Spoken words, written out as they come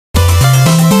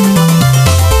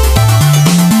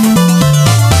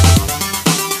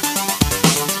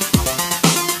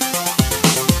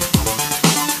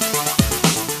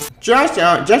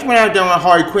just when I was doing a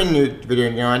Harley Quinn news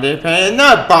video the other day, apparently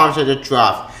another bomb set to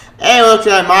drop. And it looks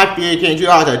like my theory came true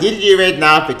also. DCU right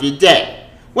now 50 dead.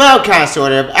 Well, kind of,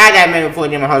 sort of. As I mentioned before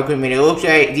in my Harley Quinn video, it looks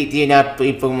like DCU not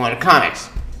for more of the comics.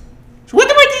 So what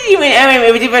about DCU and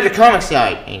everything about the comic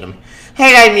side?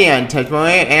 Hey guys, me on Touch Boy,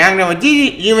 and I'm going to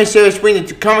DCU Human Service bring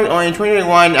the comic on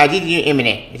 2021 DCU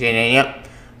Imminent. Yep.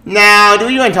 Now, do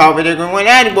you want to talk about it?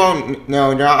 I won't.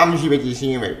 No, I'm just about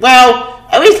DCU. Well,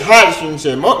 at least had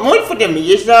the more for the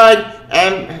media side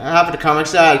and half of the comic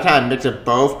side, kind of mix of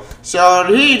both. So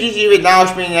here DCU is now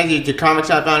springing into the comic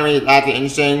side, finally, that's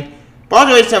interesting. But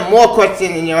also, some more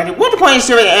questions in your what's the point of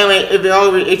serving anyway if it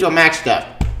all HBO Max stuff?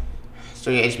 So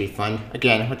yeah, it should be fun.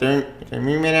 Again, what the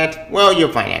minute? Well,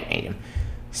 you'll find out, Adam.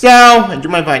 So, you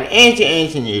might find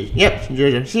ancient news.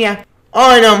 Yep, see ya.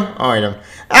 Item.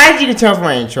 As you can tell from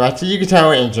my intro, you can tell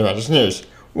we're into this news.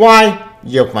 Why?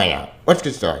 You'll find out. Let's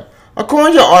get started.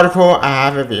 According to the article I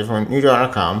have a video from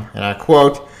News.com, and I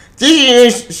quote, DCU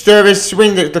News Service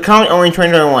swing the comic only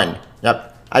 2021.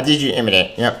 Yep, DCU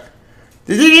Imminent. Yep.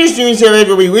 The DCU streaming service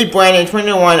will be rebranded in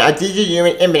 2021 as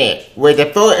DCU Imminent, with the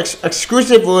full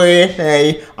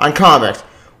exclusively on comics.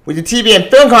 With the TV and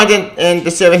film content, and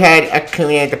the service had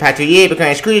accumulated the past 2 years,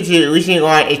 becoming exclusive to the recently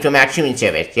launched HBO Max streaming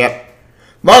service. Yep.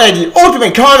 More the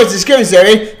ultimate comics discovery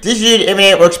service, DCU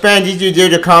Imminent will expand DCU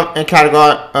digital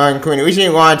category, including the recently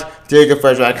launched digital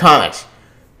first round comics.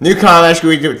 New comics will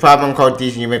be the platform called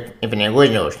DCU Infinite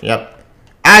Originals. Yep.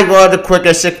 As well as the quicker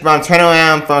 6-month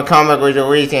turnaround from a comic original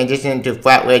release in addition to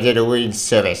flat rate digital release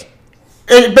service.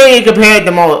 It's basically compared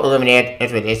to more eliminated,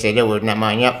 that's what they say, they would not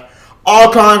mind, yep.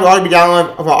 All comics will also be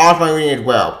downloaded for offline reading as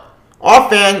well. All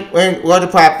fans love the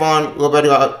platform, love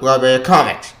the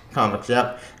comics,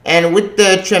 yep. And with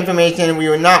the transformation, we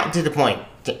will not disappoint,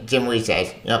 Jim Lee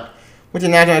says, yep. With the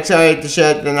National excited to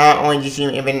share that not only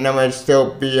DCU Infinite numbers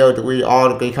still be able to read all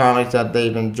the great comics that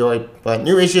they've enjoyed, but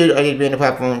new issues are being on the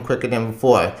platform quicker than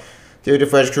before. Due to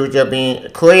the first cruise being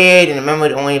cleared, and the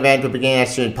members-only event will begin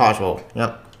as soon as possible.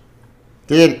 Yep.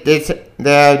 There's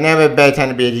never a better time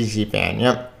to be a DC fan.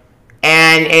 Yep.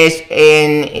 And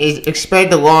is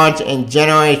expected to launch in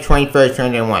January 21st,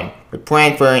 2021, with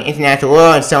plans for an international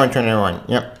world in summer 2021.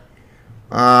 Yep.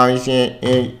 You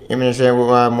see, Imminent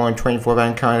will have more than 24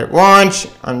 event content launch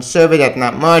on the server. That's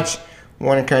not much.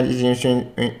 One current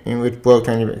DC in which broke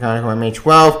content on May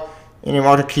 12th. And you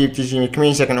want to keep DC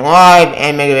community second alive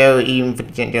and make it available even for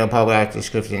the general public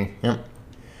description. Yep.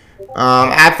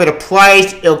 As for the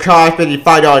price, it'll cost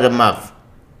 $55 a month.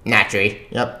 Naturally.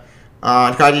 Yep.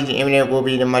 The cost of DC Imminent will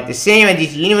be the same as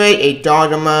DC Universe,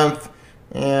 $8 a month.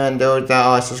 And those that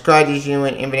are subscribed to DC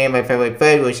Infinite by February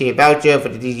 1st will receive a voucher for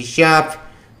the DC shop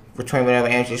for 20 whatever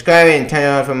and subscribers and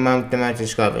 $10 for month-to-month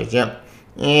subscribers. Yep.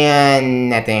 And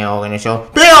nothing all in the show.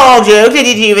 But also, looks like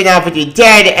DC is now pretty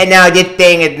dead, and now this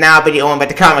thing is now pretty owned by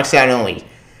the comic side only.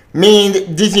 Means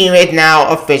DC is now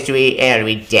officially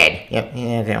and dead. Yep.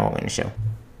 And nothing all in the show.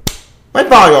 My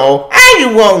follow, as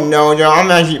you won't know, I'm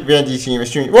actually really DC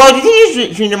stream. Well, the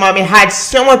DC stream department had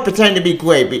so much potential to be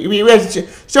great. We had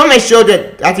so many shows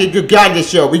that actually could get on this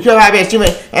show. We could have had a super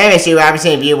anime show, I've been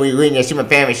saying we were reading a super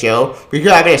family show. We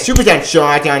could have had a Super Sentai show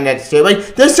actually on that show.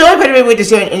 Like, there's so much with this,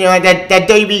 that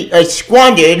WB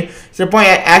squandered to the point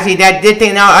that actually that this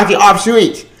thing now actually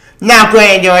obsolete. Now,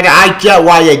 granted, I get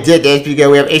why they did this because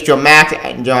we have HBO Max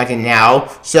now,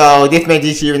 so this makes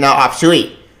DC now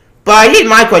obsolete. But here's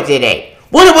my question today.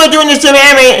 What are we doing this to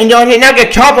anime and not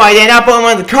get copyrighted and not put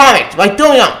one of the comics? Like,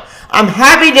 don't you know? I'm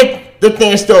happy that this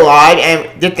thing is still alive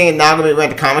and this thing is not going to be on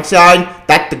the comic side.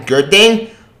 That's the good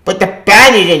thing. But the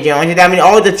bad news in general is that,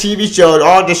 all the TV shows,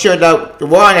 all the shows that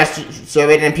were on that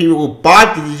service and people who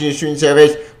bought the Disney streaming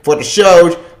service for the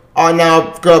shows are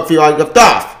now going to feel like left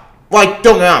off. Like,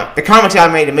 don't get me wrong. The comic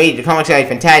side made amazing. The comic side is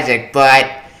fantastic,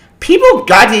 but people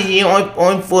got Disney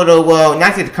on for the, well,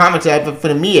 not just the comic side, but for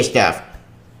the media stuff.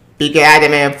 Because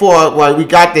Adam and 4, well, we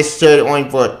got this shirt on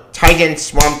for Titan,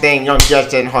 Swamp Thing, Young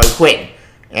Justice, and Harley Quinn,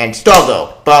 and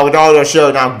Stargirl. But with all those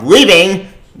shows now leaving,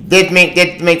 this make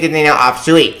the thing now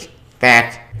obsolete.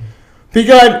 Fact.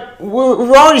 Because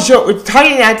with all these shows, with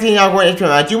Titan actually now going to HBO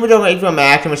Max, Jupiter going to HBO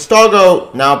Max, and with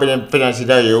Stargirl now being on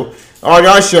CW, all the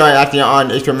other shows actually on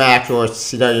HBO Max or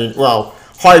CW, well,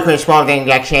 Harley Quinn, Swamp Thing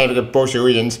got changed because of bullshit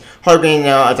reasons. Harley Quinn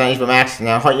now is on HBO Max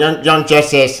now. Young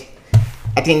Justice,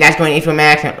 I think that's going to HBO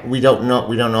Max. We don't know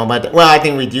about that. Well, I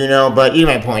think we do know, but either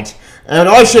my points. And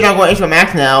all this shit not going to HBO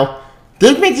Max now.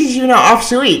 This makes this now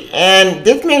obsolete, and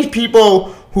this makes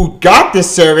people who got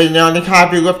this service, they kind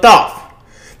of be left off.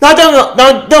 Now, don't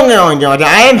get on,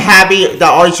 I am happy that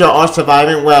all these shows are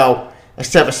surviving. Well,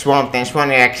 except for Swamp Thing. Swamp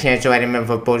Thing got canceled. I didn't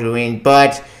remember for both reasons,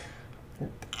 but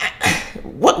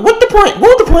what the point?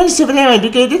 What was the point of serving anyway?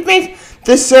 Because this makes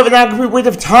this serving not a complete waste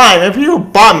of time, and people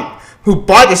who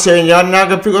bought the serving are not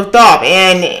going to pick up.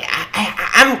 And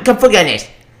I'm completely on this.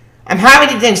 I'm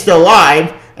happy the thing's still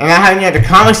alive, and I'm happy that the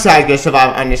comic side gets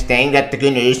survive on this thing. That's the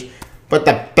good news. But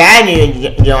the bad news,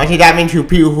 I think that means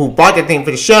people who bought the thing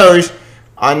for the shows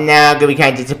are now going to be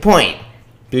kind of disappointed.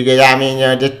 Because that means,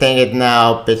 this thing is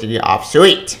now basically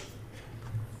obsolete.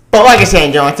 But like I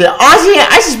said, honestly,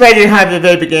 I suspected it had at the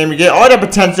very beginning because all the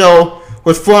potential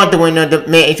was thrown out the window the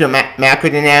minute Mac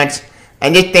was announced,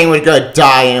 and this thing was going to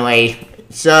die anyway.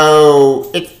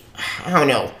 So, I don't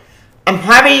know. I'm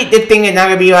happy this thing is not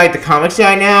going to be like the comic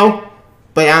side now,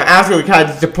 but I'm absolutely kind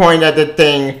of disappointed that the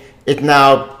thing is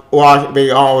now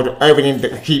all everything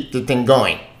to keep the thing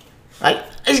going. Like,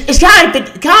 it's kind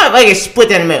of like a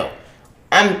split in the middle.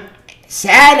 I'm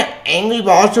sad, angry,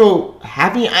 but also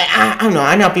happy. I don't know.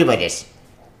 I know people like this.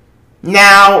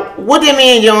 Now, what do you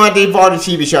mean they bought the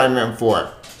TV show I'm for?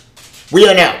 We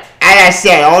don't know. As I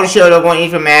said, all the shows are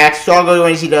going to Max, Stargirl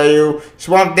going to CW,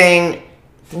 Swamp Thing,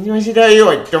 didn't you want to CW?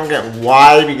 I don't get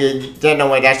why, because you don't know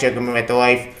why that show can bring back to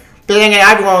life. But then again,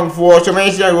 I've been going for, so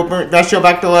maybe CW will bring that show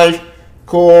back to life.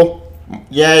 Cool.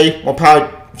 Yay. More power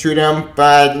to them.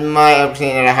 But my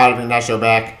opinion on how to bring that show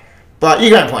back. But you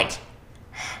got a point.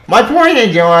 My point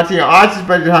is, I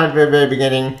suspected it at the very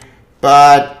beginning,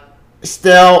 but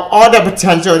still, all the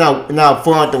potential now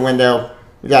thrown out the window.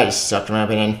 That just sucks, in my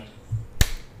opinion.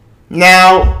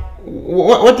 Now,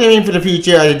 what do you mean for the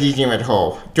future of the DC as a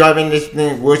whole? Do I mean this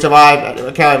thing will survive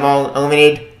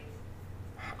eliminated?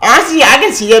 Honestly, I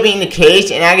can see that being the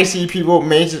case, and I can see people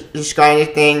maybe discarding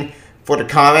this thing for the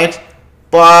comics.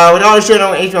 But with all the shows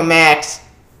on HBO Max,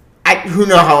 who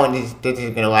knows how long this is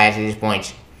going to last at this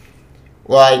point.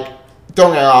 Like,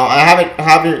 don't get me wrong, I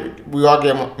haven't we all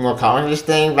get more comics of this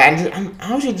thing, but I'm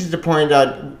also disappointed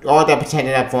that all that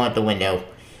potential that thrown out the window.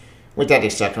 Which that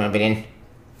just sucks, in my opinion.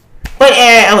 But,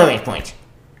 eliminate point.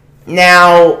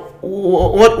 Now,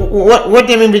 what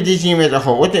do you mean by DC as a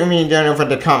whole? What do you mean for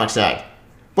the comic side?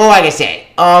 Well, like I said,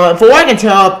 for what I can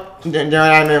tell,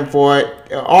 for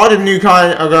all the new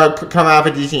content are going to come out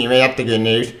for DC, that's the good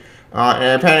news.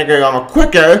 And apparently going on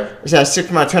quicker. It's a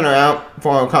 6-month turnaround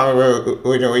for a comic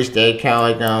release date, kind of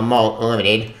like Marvel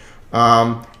Limited.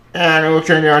 And it will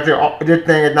turn out this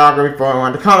thing is not going to be for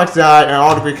on the comic side, and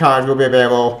all the free comics will be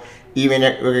available, even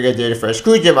if we're going to do the first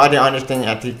exclusive. I didn't understand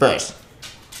at the first.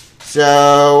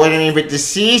 So, what do you mean for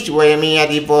Deceased? What do you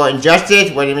mean for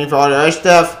Injustice? What do you mean for all the other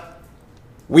stuff?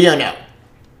 We don't know.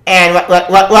 And like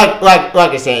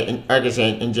I said,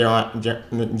 in general, this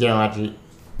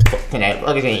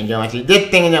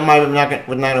thing that might have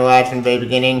was not allowed from the very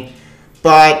beginning,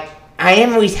 but I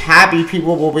am always happy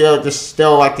people will be able to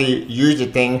still like to use the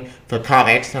thing for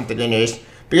comics, something good news,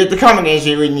 because the comic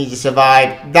industry really needs to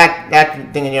survive. That's the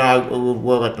thing I would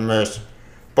worry about the most.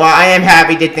 But I am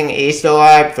happy this thing is still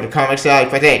alive for the comic side.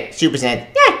 But hey, Super Saiyan,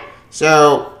 yeah.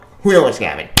 So who knows what's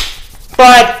going to happen?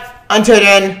 But until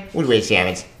then, we'll wait to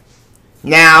happens.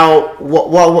 Now,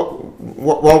 what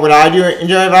would I do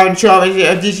enjoy if I was in charge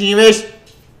of DC Universe?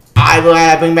 I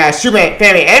will bring back Superman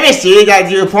Family MSC that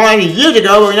you appointed years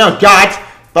ago, but we don't got.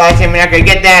 But I'm not going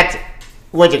to get that.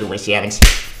 We're just going to see happens.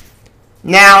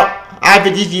 Now,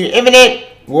 after DC Infinite,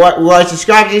 will I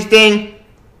subscribe to this thing?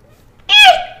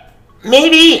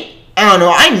 Maybe. I don't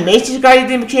know. I may subscribe to this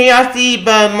thing for curiosity,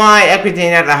 but my equity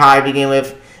is not that high to begin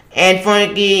with. And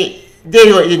frankly,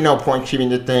 there's no point keeping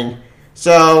this thing.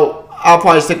 So, I'll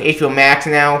probably stick with HBO Max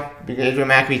now, because HBO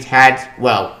Max had,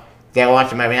 well, their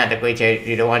launch might be not that great,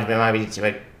 the launch might be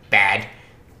bad.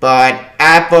 But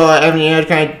Apple, every other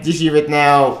kind of DC with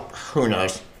now, who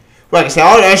knows. Like I said,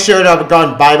 all that shows up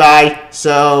gone bye-bye,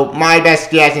 so my best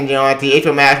guess in general, the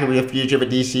HBO Max will be the future of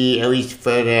DC, at least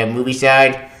for the movie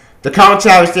side. The comic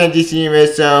side was still in DC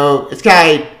Universe, so it's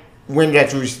kind of win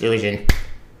that illusion.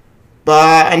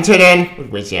 But until then, we'll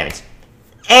wait to see what happens.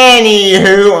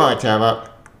 Anywho, on top up.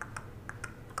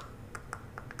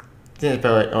 In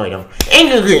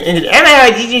conclusion,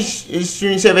 MII DC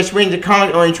streaming service wins the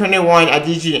comic only 21 at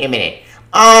DC Infinite.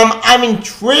 I'm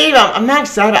intrigued. I'm not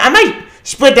excited. I might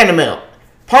split down the middle.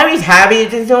 Part of me is happy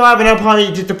it's still alive, and I'm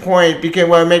probably disappointed because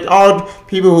it makes all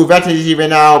people who vet DC right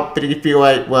now, but they feel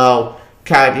like, well,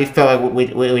 kind of just felt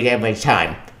like we had much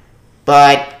time.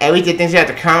 But at least the things about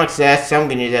the comics that's some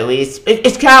good news at least.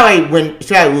 It's kind of like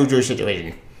it's kind of a lose-lose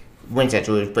situation. Wins that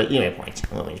lose, but you make points.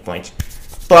 I win points.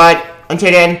 But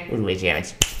until then, we'll wait to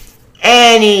happens.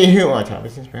 Anywho, on top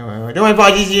of this, don't worry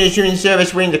about DC streaming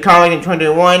service winning the comic in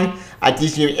 2021 at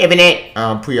DC Infinite.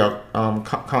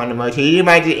 Comment about you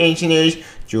might do ancient news.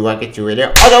 Do you like it to it?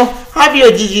 Although, happy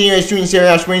with DC streaming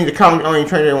service winning the comic only in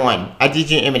 2021 at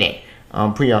DC Infinite.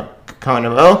 put your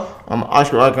comment below.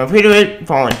 Also like my video,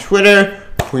 follow on Twitter,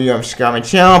 put your subscribe my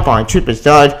channel, follow on Twitter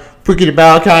stars, put the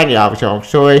bell icon, the obviously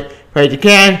story, play if you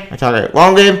can. I talk about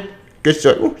long game. Good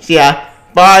story. See ya.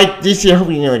 Bye. This year, hope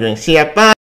you know what you're doing. See ya. Bye.